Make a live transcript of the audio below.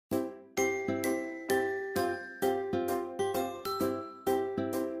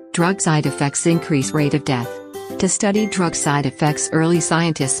Drug side effects increase rate of death. To study drug side effects, early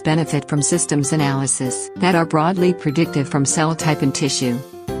scientists benefit from systems analysis that are broadly predictive from cell type and tissue.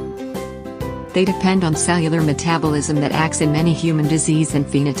 They depend on cellular metabolism that acts in many human disease and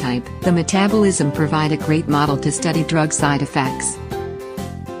phenotype. The metabolism provide a great model to study drug side effects.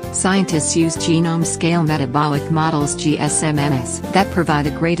 Scientists use genome-scale metabolic models (GSMMs) that provide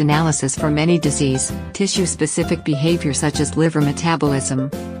a great analysis for many disease, tissue-specific behavior such as liver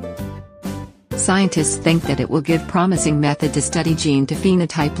metabolism. Scientists think that it will give promising method to study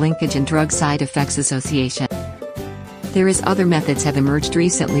gene-to-phenotype linkage and drug side effects association. There is other methods have emerged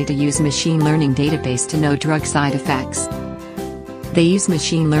recently to use machine learning database to know drug side effects. They use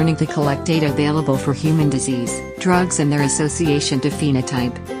machine learning to collect data available for human disease, drugs and their association to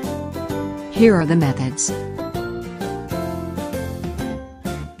phenotype. Here are the methods.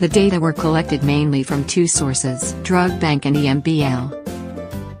 The data were collected mainly from two sources, Drug Bank and EMBL.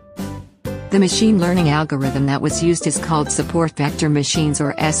 The machine learning algorithm that was used is called Support Vector Machines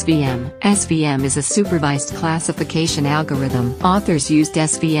or SVM. SVM is a supervised classification algorithm. Authors used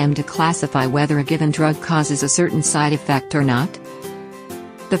SVM to classify whether a given drug causes a certain side effect or not.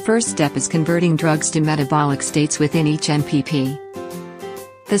 The first step is converting drugs to metabolic states within each MPP.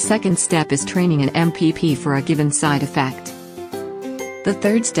 The second step is training an MPP for a given side effect. The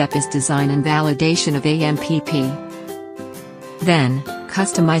third step is design and validation of a MPP. Then,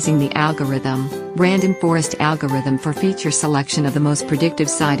 customizing the algorithm, random forest algorithm for feature selection of the most predictive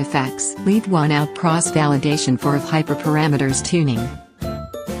side effects. Leave one out cross-validation for of hyperparameters tuning.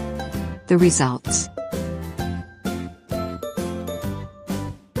 The results.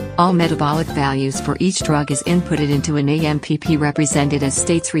 All metabolic values for each drug is inputted into an AMPP represented as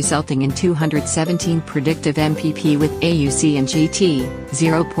states resulting in 217 predictive MPP with AUC and GT,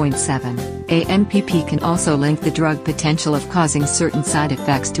 0.7. AMPP can also link the drug potential of causing certain side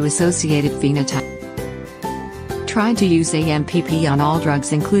effects to associated phenotype. Try to use AMPP on all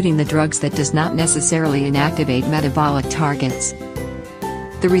drugs including the drugs that does not necessarily inactivate metabolic targets.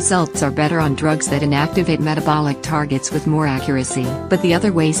 The results are better on drugs that inactivate metabolic targets with more accuracy, but the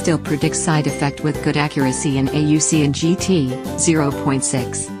other way still predicts side effect with good accuracy in AUC and GT,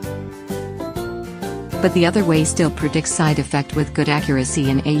 0.6. But the other way still predicts side effect with good accuracy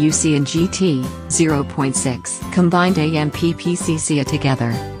in AUC and GT, 0.6. Combined AMPP-CCA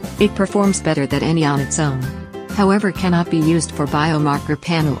together. It performs better than any on its own. However, cannot be used for biomarker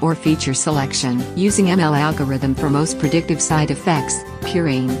panel or feature selection. Using ML algorithm for most predictive side effects,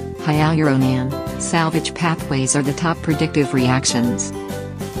 purine, hyaluronan, salvage pathways are the top predictive reactions.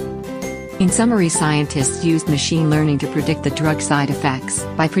 In summary, scientists used machine learning to predict the drug side effects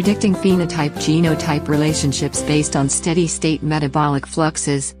by predicting phenotype-genotype relationships based on steady-state metabolic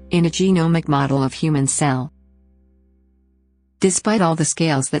fluxes in a genomic model of human cell. Despite all the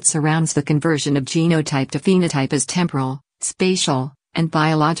scales that surrounds the conversion of genotype to phenotype as temporal, spatial, and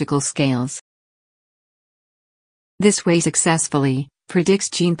biological scales. This way successfully predicts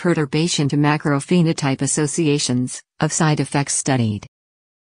gene perturbation to macrophenotype associations of side effects studied.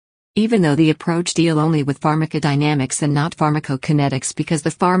 Even though the approach deal only with pharmacodynamics and not pharmacokinetics because the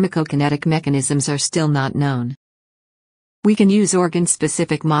pharmacokinetic mechanisms are still not known. We can use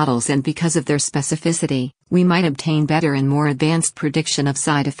organ-specific models and because of their specificity, we might obtain better and more advanced prediction of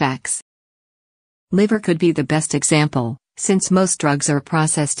side effects. Liver could be the best example, since most drugs are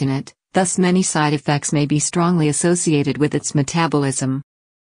processed in it, thus many side effects may be strongly associated with its metabolism.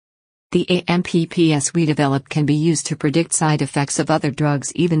 The AMPPs we developed can be used to predict side effects of other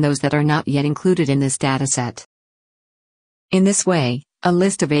drugs, even those that are not yet included in this dataset. In this way, a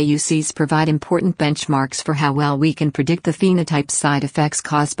list of AUCs provide important benchmarks for how well we can predict the phenotype side effects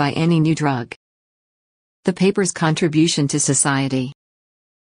caused by any new drug. The paper's contribution to society.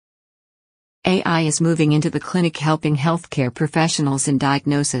 AI is moving into the clinic helping healthcare professionals in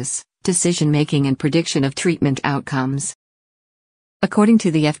diagnosis, decision-making and prediction of treatment outcomes. According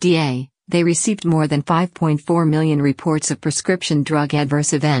to the FDA, they received more than 5.4 million reports of prescription drug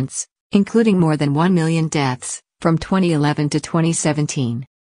adverse events, including more than 1 million deaths, from 2011 to 2017.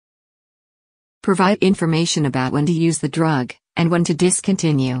 Provide information about when to use the drug, and when to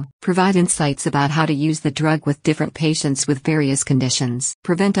discontinue. Provide insights about how to use the drug with different patients with various conditions.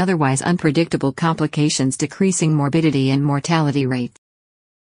 Prevent otherwise unpredictable complications, decreasing morbidity and mortality rate.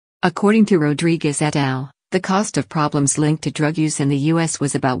 According to Rodriguez et al., the cost of problems linked to drug use in the U.S.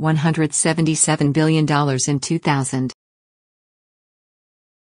 was about $177 billion in 2000.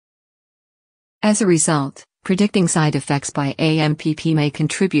 As a result, predicting side effects by AMPP may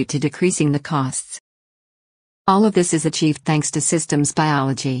contribute to decreasing the costs. All of this is achieved thanks to systems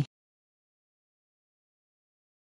biology.